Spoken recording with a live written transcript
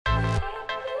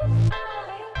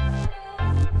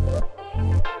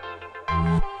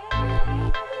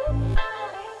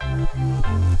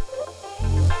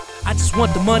just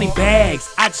want the money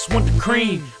bags, I just want the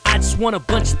cream. I just want a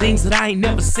bunch of things that I ain't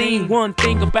never seen. One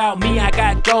thing about me, I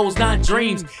got goals, not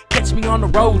dreams. Catch me on the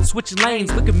road, switching lanes,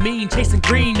 looking mean, chasing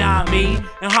green, I mean,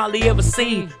 and hardly ever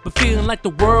seen, but feeling like the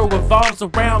world revolves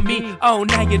around me. Oh,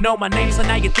 now you know my name, so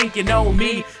now you think you know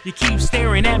me. You keep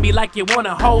staring at me like you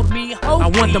wanna hold me. I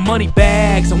want the money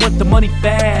bags, I want the money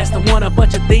fast. I want a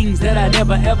bunch of things that I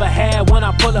never ever had. When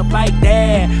I pull up like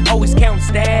that, always count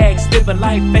stacks, living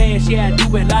life fast, yeah, I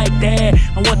do it like that.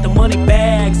 I want the money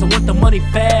bags, I want the money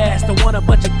fast. I want a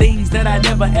bunch of things that I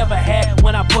never ever had.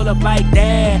 When I pull up like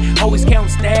that, always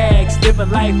count stacks, living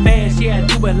life fast, yeah, I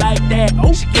do it like that.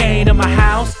 Oh, she came to my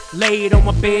house, laid on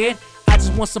my bed. I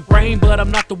just want some brain, but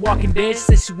I'm not the Walking Dead.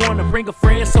 She said she wanna bring a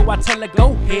friend, so I tell her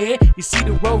go ahead. You see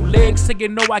the Rolex, so you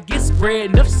know I get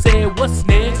spread. Enough said, what's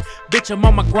next? Bitch, I'm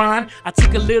on my grind. I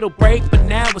took a little break, but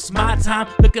now it's my time.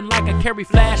 Looking like I carry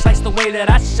flashlights the way that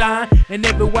I shine. And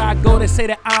everywhere I go, they say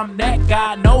that I'm that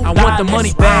guy. No, I want the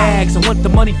money bags, I want the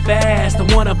money fast.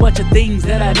 I want a bunch of things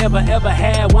that I never ever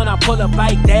had. When I pull up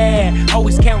like that,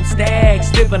 always count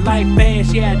stacks, living life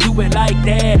fast, yeah, I do it like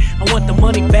that. I want the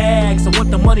money bags, I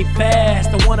want the money fast.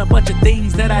 I want a bunch of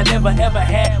things that I never ever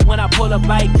had. When I pull up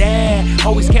like that,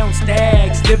 always count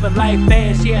stacks, living life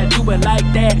fast, yeah, I do it like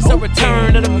that. It's a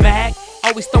return of the Mac,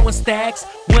 always throwing stacks.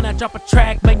 When I drop a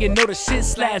track, man, you know the shit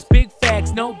slaps. Big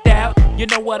facts, no doubt, you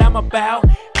know what I'm about.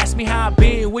 Ask me how I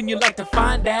been when you like to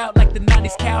find out. Like the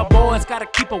 90s cowboys, gotta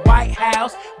keep a White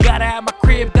House. Gotta have my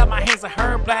crib, got my hands in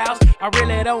her blouse. I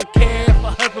really don't care if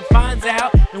a husband finds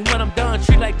out. And when I'm done,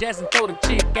 treat like jazz and throw the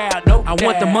chick out. No, I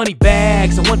want the money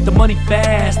bags, I want the money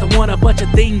fast. I want a bunch of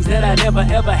things that I never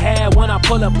ever had. When I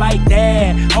pull up like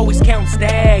that, always count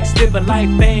stacks, living life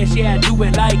fast, yeah, I do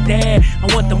it like that.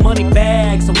 I want the money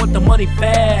bags, I want the money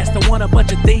fast. I want a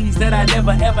bunch of things that I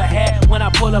never ever had. When I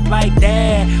pull up like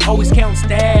that, always count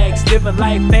stacks, living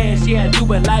life fast, yeah, I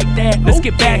do it like that. Let's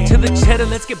get back to the cheddar,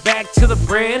 let's get back to the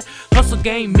bread. Hustle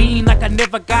game mean like I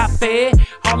never got fed.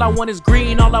 All I want is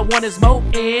green, all I want is more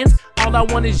ends. All I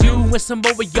want is you and some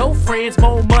more of your friends.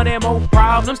 More money, more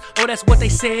problems, oh that's what they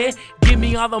said. Give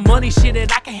me all the money, shit,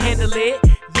 and I can handle it.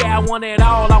 Yeah, I want it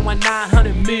all, I want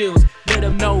 900 mils. Let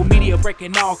them know, media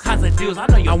breaking all kinds of deals. I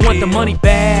know you want the money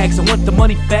bags, I want the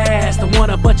money fast. I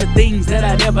want a bunch of things that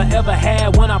I never ever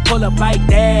had. When I pull up like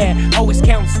that, always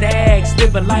count stacks,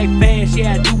 living life fast,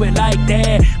 yeah, I do it like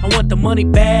that. I want the money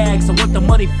bags, I want the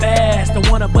money fast. I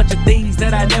want a bunch of things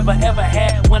that I never ever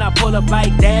had. When I pull up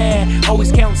like that,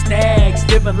 always count stacks,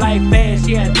 living life fast,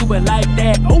 yeah, I do it like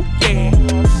that. Oh yeah.